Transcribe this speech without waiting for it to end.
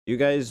you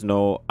guys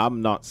know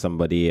I'm not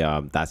somebody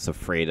that's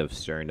afraid of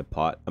stirring the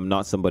pot. I'm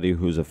not somebody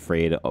who's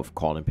afraid of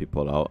calling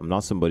people out. I'm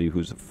not somebody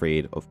who's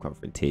afraid of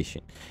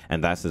confrontation.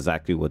 And that's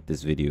exactly what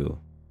this video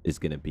is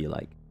going to be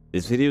like.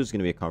 This video is going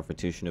to be a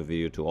confrontational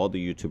video to all the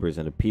YouTubers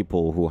and the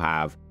people who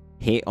have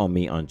hate on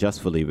me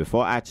unjustly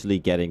before actually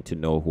getting to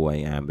know who I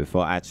am,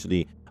 before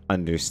actually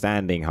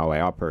understanding how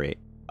I operate.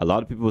 A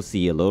lot of people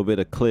see a little bit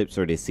of clips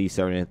or they see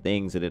certain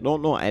things and they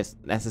don't know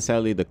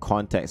necessarily the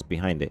context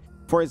behind it.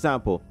 For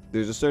example,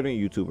 there's a certain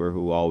YouTuber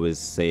who always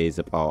says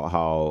about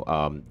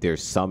how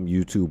there's some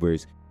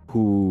YouTubers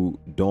who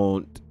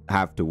don't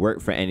have to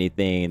work for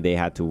anything. They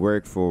had to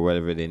work for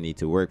whatever they need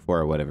to work for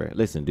or whatever.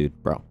 Listen,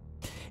 dude, bro,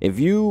 if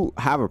you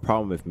have a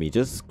problem with me,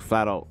 just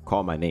flat out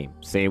call my name,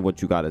 say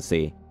what you gotta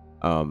say,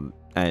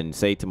 and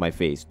say it to my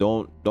face.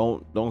 Don't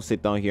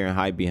sit down here and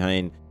hide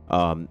behind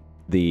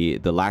the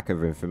lack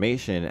of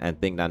information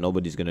and think that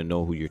nobody's gonna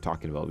know who you're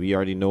talking about. We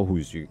already know who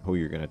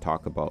you're gonna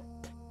talk about,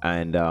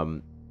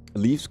 and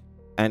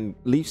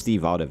leave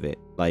Steve out of it.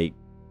 Like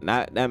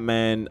that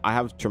man, I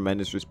have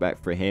tremendous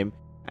respect for him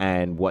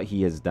and what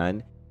he has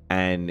done,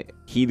 and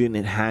he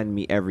didn't hand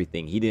me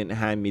everything. He didn't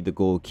hand me the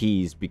gold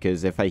keys,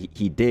 because if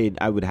he did,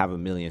 I would have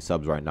 1 million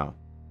subs right now.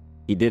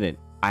 He didn't.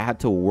 I had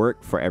to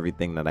work for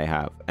everything that I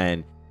have,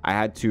 and I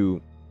had to,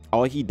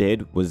 all he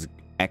did was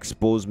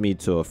expose me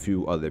to a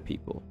few other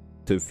people,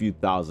 to a few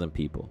thousand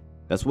people.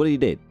 That's what he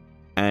did.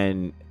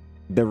 And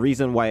the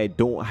reason why I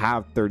don't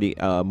have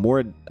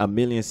 1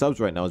 million subs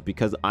right now is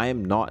because I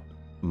am not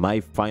my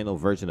final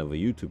version of a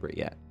YouTuber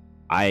yet.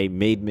 I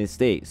made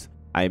mistakes.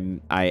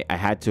 I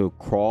had to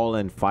crawl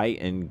and fight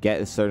and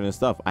get certain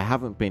stuff. I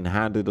haven't been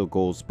handed a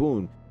gold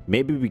spoon.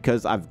 Maybe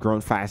because I've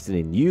grown faster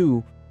than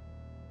you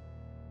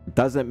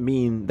doesn't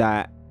mean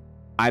that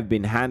I've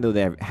been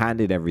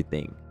handed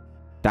everything.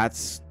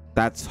 That's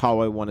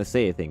how I want to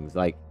say things.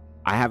 Like,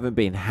 I haven't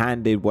been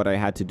handed what I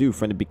had to do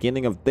from the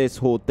beginning of this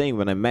whole thing.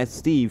 When I met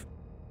Steve,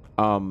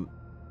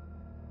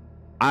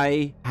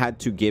 I had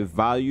to give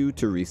value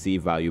to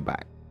receive value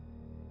back,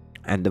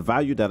 and the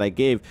value that I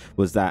gave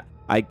was that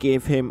I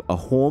gave him a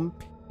home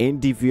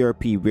in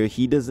DVRP where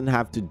he doesn't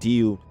have to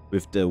deal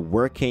with the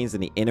workings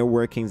and the inner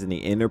workings and the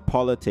inner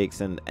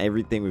politics and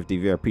everything with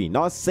DVRP.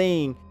 Not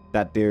saying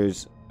that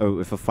there's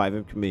with a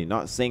 5M community,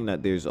 not saying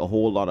that there's a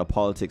whole lot of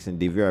politics in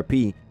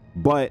DVRP,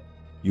 but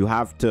you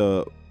have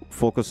to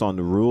focus on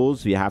the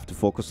rules. You have to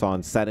focus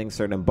on setting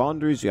certain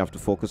boundaries. You have to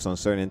focus on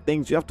certain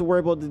things. You have to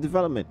worry about the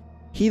development.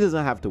 He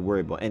doesn't have to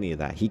worry about any of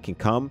that. He can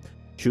come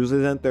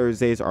Tuesdays and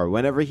Thursdays or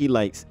whenever he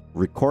likes,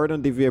 record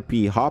on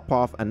DVRP, hop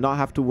off, and not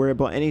have to worry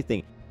about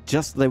anything,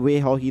 just the way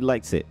how he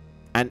likes it.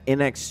 And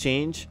in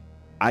exchange,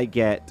 I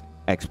get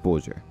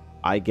exposure.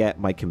 I get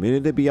my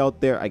community to be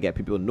out there. I get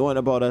people knowing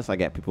about us. I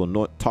get people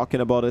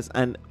talking about us,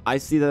 and I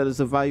see that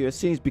as a value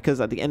exchange, because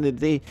at the end of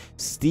the day,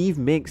 Steve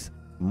makes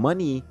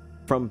money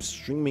from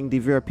streaming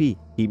DVRP.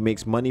 He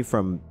makes money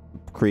from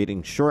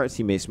creating shorts.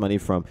 He makes money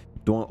from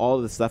doing all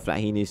the stuff that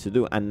he needs to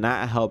do, and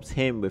that helps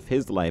him with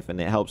his life,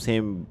 and it helps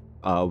him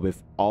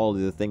with all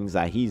the things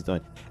that he's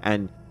done.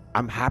 And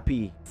I'm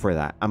happy for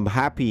that. I'm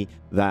happy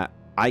that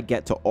I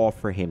get to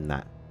offer him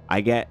that.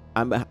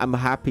 I'm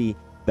happy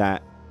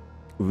that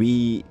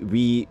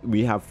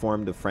we have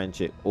formed a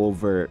friendship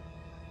over,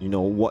 you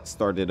know, what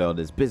started out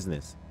as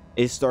business.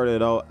 It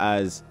started out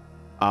as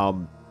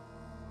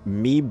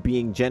me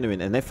being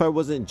genuine, and if I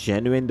wasn't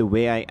genuine the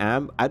way I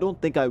am, I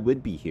don't think I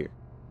would be here.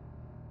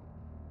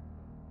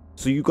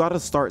 So you got to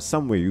start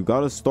somewhere. You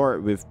got to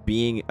start with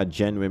being a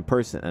genuine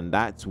person, and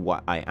that's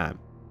what I am.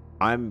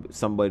 I'm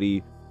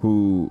somebody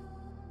who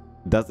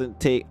doesn't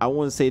take, I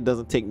wouldn't say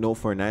doesn't take no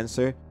for an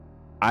answer.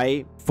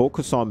 I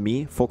focus on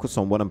me, focus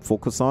on what I'm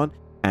focused on,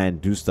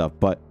 and do stuff.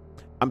 But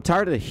I'm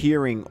tired of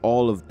hearing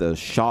all of the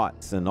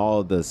shots and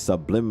all the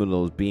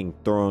subliminals being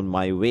thrown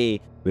my way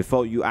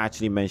without you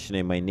actually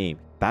mentioning my name.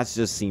 That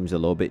just seems a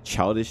little bit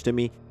childish to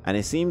me, and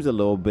it seems a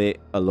little bit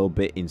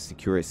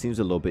insecure. It seems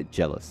a little bit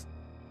jealous,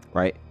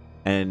 right?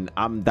 And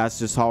that's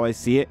just how I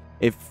see it.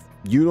 If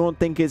you don't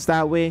think it's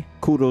that way,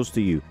 kudos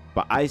to you,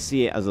 but I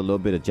see it as a little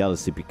bit of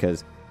jealousy,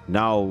 because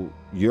now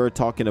you're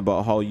talking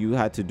about how you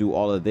had to do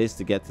all of this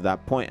to get to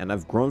that point, and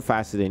I've grown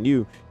faster than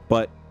you.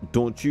 But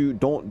don't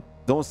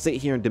sit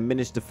here and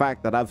diminish the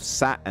fact that I've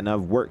sat and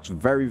I've worked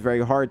very,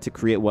 very hard to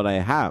create what I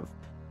have.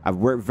 I've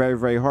worked very,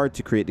 very hard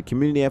to create the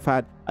community I've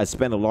had. I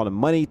spent a lot of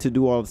money to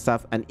do all the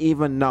stuff, and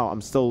even now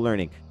I'm still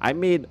learning. I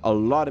made a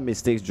lot of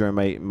mistakes during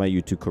my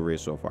YouTube career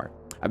so far.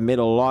 I've made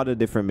a lot of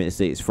different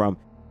mistakes, from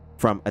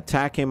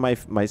attacking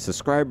my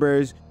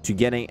subscribers, to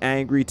getting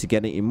angry, to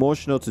getting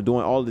emotional, to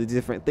doing all the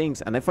different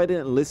things. And if I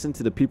didn't listen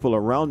to the people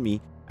around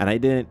me, and I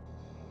didn't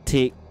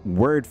take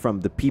word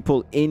from the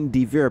people in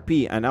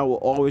DVRP, and I will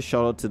always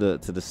shout out to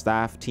the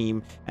staff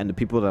team and the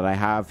people that I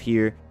have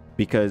here,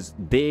 because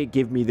they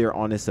give me their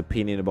honest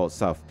opinion about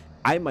stuff.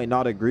 I might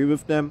not agree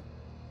with them.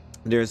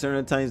 There are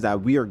certain times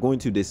that we are going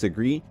to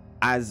disagree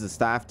as a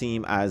staff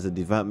team, as a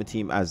development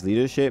team, as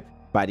leadership.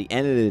 By the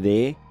end of the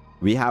day,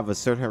 we have a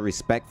certain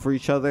respect for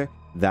each other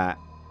that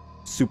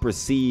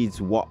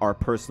supersedes what our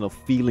personal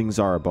feelings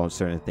are about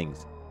certain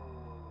things.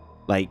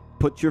 Like,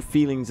 put your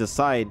feelings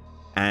aside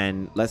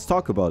and let's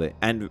talk about it.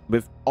 And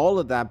with all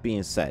of that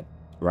being said,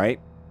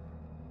 right,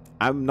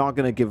 I'm not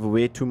going to give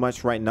away too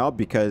much right now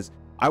because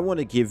I want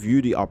to give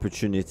you the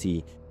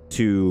opportunity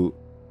to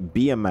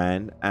be a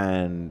man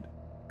and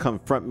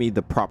confront me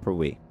the proper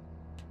way.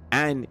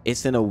 And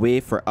it's in a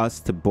way for us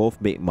to both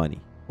make money,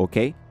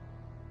 okay?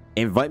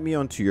 Invite me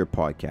onto your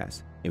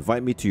podcast.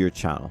 Invite me to your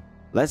channel.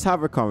 Let's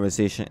have a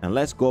conversation and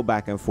let's go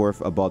back and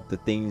forth about the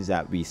things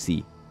that we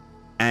see.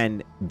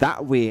 And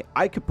that way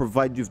I could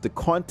provide you with the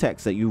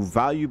context that you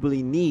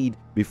valuably need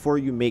before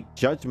you make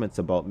judgments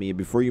about me,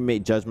 before you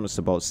make judgments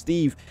about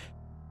Steve.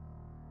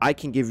 I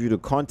can give you the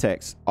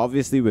context,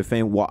 obviously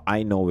within what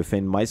I know,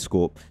 within my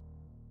scope,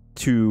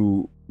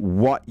 to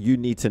what you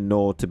need to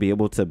know to be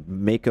able to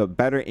make a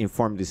better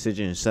informed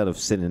decision instead of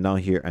sitting down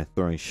here and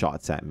throwing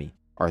shots at me,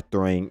 or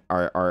throwing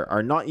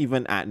or not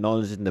even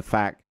acknowledging the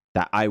fact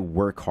that I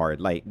work hard.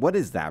 Like, what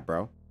is that,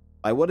 bro?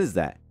 Like, what is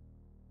that?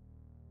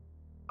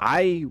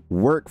 I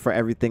work for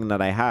everything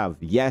that I have.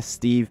 Yes,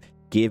 Steve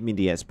gave me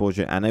the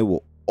exposure, and I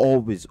will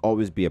always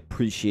be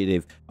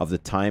appreciative of the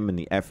time and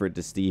the effort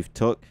that Steve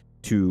took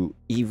to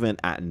even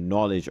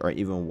acknowledge or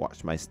even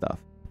watch my stuff.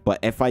 But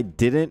if I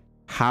didn't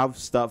have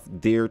stuff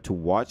there to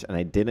watch, and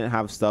I didn't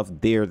have stuff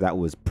there that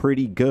was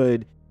pretty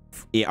good,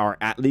 or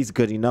at least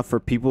good enough for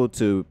people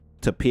to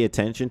pay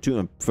attention to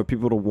and for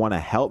people to want to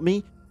help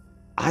me,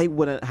 I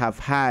wouldn't have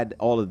had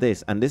all of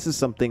this. And this is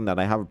something that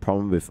I have a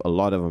problem with a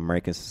lot of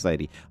American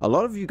society. A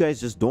lot of you guys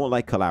just don't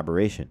like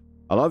collaboration.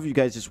 A lot of you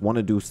guys just want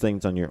to do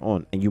things on your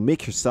own, and you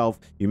make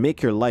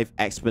your life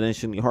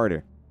exponentially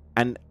harder.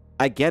 And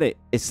I get it.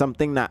 It's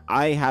something that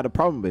I had a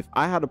problem with.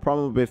 I had a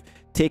problem with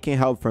taking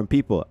help from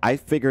people. I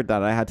figured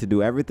that I had to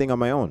do everything on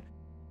my own.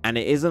 And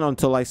it isn't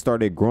until I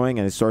started growing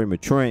and I started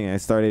maturing and I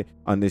started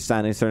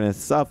understanding certain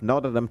stuff. Now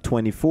that I'm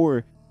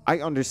 24, I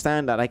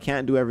understand that I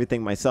can't do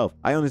everything myself.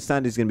 I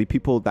understand there's going to be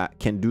people that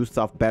can do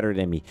stuff better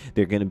than me.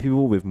 They're going to be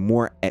people with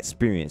more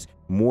experience,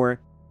 more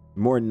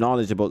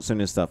knowledge about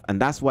certain stuff. And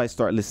that's why I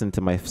start listening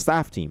to my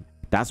staff team.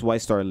 That's why I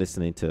started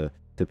listening to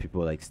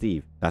people like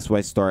Steve. That's why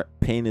I start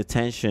paying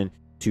attention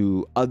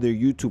to other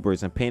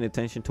YouTubers and paying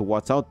attention to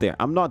what's out there.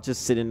 I'm not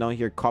just sitting down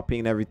here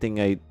copying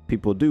everything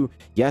people do.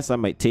 Yes, I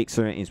might take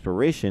certain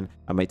inspiration,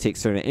 I might take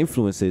certain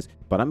influences,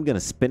 but I'm gonna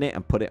spin it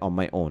and put it on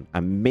my own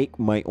and make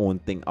my own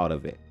thing out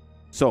of it.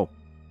 So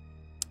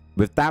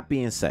with that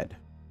being said,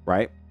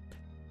 right,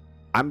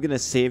 I'm gonna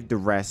save the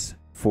rest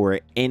for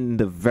in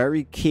the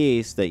very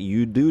case that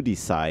you do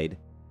decide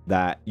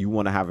that you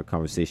want to have a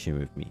conversation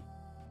with me.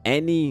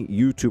 Any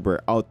YouTuber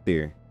out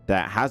there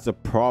that has a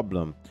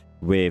problem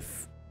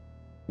with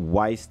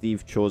why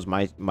Steve chose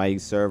my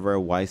server,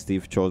 why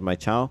Steve chose my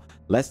channel,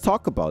 let's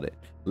talk about it.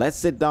 Let's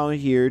sit down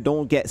here.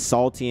 Don't get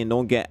salty and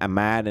don't get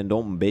mad and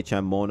don't bitch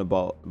and moan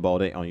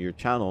about it on your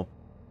channel.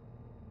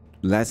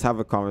 Let's have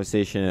a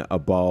conversation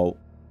about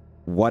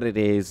what it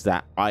is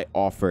that I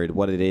offered,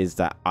 what it is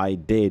that I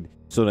did,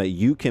 so that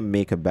you can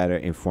make a better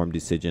informed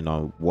decision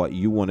on what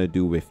you want to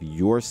do with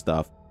your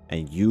stuff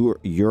and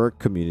your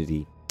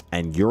community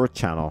and your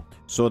channel,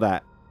 so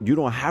that you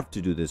don't have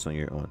to do this on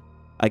your own.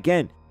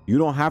 Again, you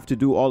don't have to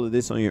do all of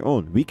this on your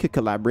own. We could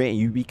collaborate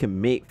and we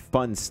can make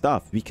fun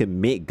stuff. We can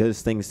make good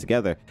things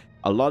together.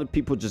 A lot of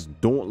people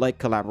just don't like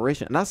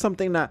collaboration. And that's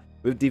something that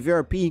with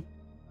DVRP,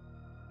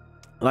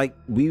 like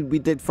we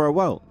did for a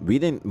while. We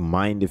didn't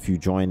mind if you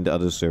joined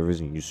other servers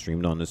and you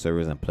streamed on the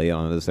servers and played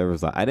on other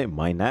servers. Like, I didn't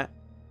mind that.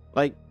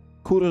 Like,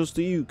 kudos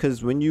to you,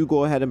 because when you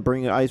go ahead and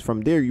bring your eyes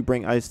from there, you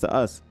bring eyes to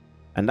us.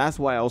 And that's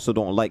why I also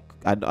don't like,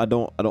 I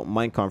don't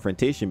mind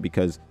confrontation,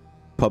 because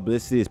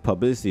publicity is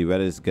publicity,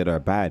 whether it's good or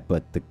bad.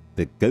 But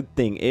the good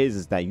thing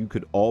is that you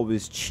could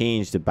always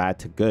change the bad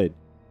to good,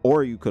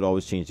 or you could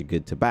always change the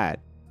good to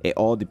bad. It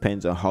all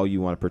depends on how you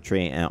want to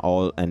portray it,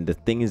 and the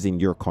thing is in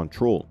your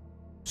control.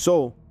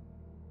 So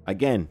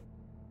again,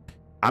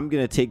 I'm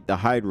gonna take the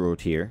high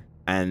road here,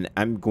 and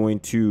I'm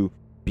going to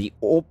be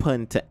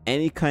open to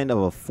any kind of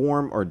a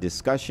forum or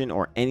discussion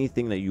or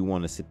anything that you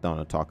want to sit down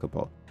and talk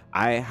about.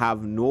 I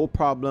have no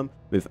problem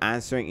with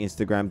answering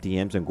Instagram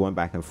DMs and going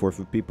back and forth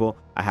with people.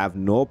 I have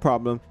no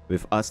problem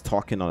with us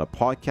talking on a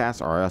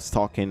podcast or us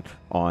talking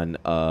on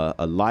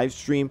a live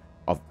stream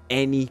of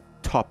any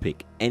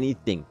topic,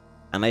 anything.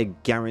 And I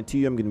guarantee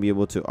you I'm going to be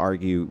able to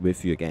argue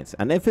with you against.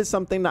 And if it's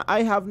something that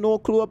I have no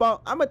clue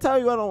about, I'm going to tell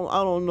you I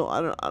don't know.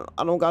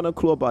 I don't got no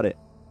clue about it.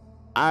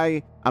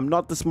 I'm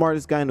not the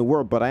smartest guy in the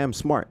world, but I am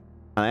smart.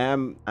 I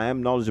am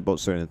knowledgeable about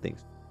certain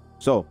things.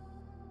 So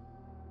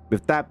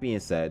with that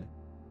being said,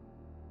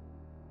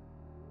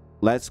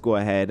 let's go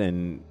ahead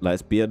and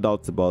let's be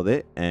adults about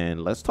it,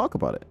 and let's talk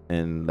about it,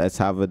 and let's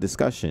have a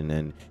discussion.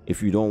 And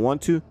if you don't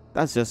want to,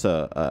 that's just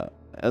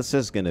it's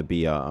just gonna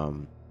be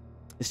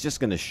it's just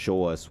gonna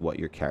show us what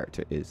your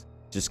character is.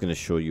 It's just gonna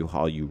show you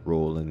how you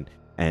roll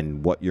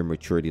and what your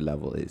maturity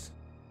level is.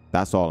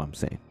 That's all I'm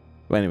saying.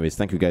 But anyways,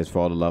 thank you guys for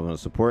all the love and the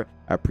support.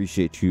 I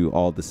appreciate you,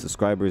 all the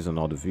subscribers and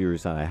all the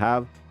viewers that I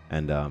have.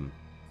 And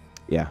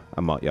yeah,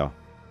 I'm out, y'all.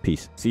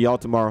 Peace. See y'all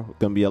tomorrow.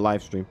 Gonna be a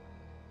live stream.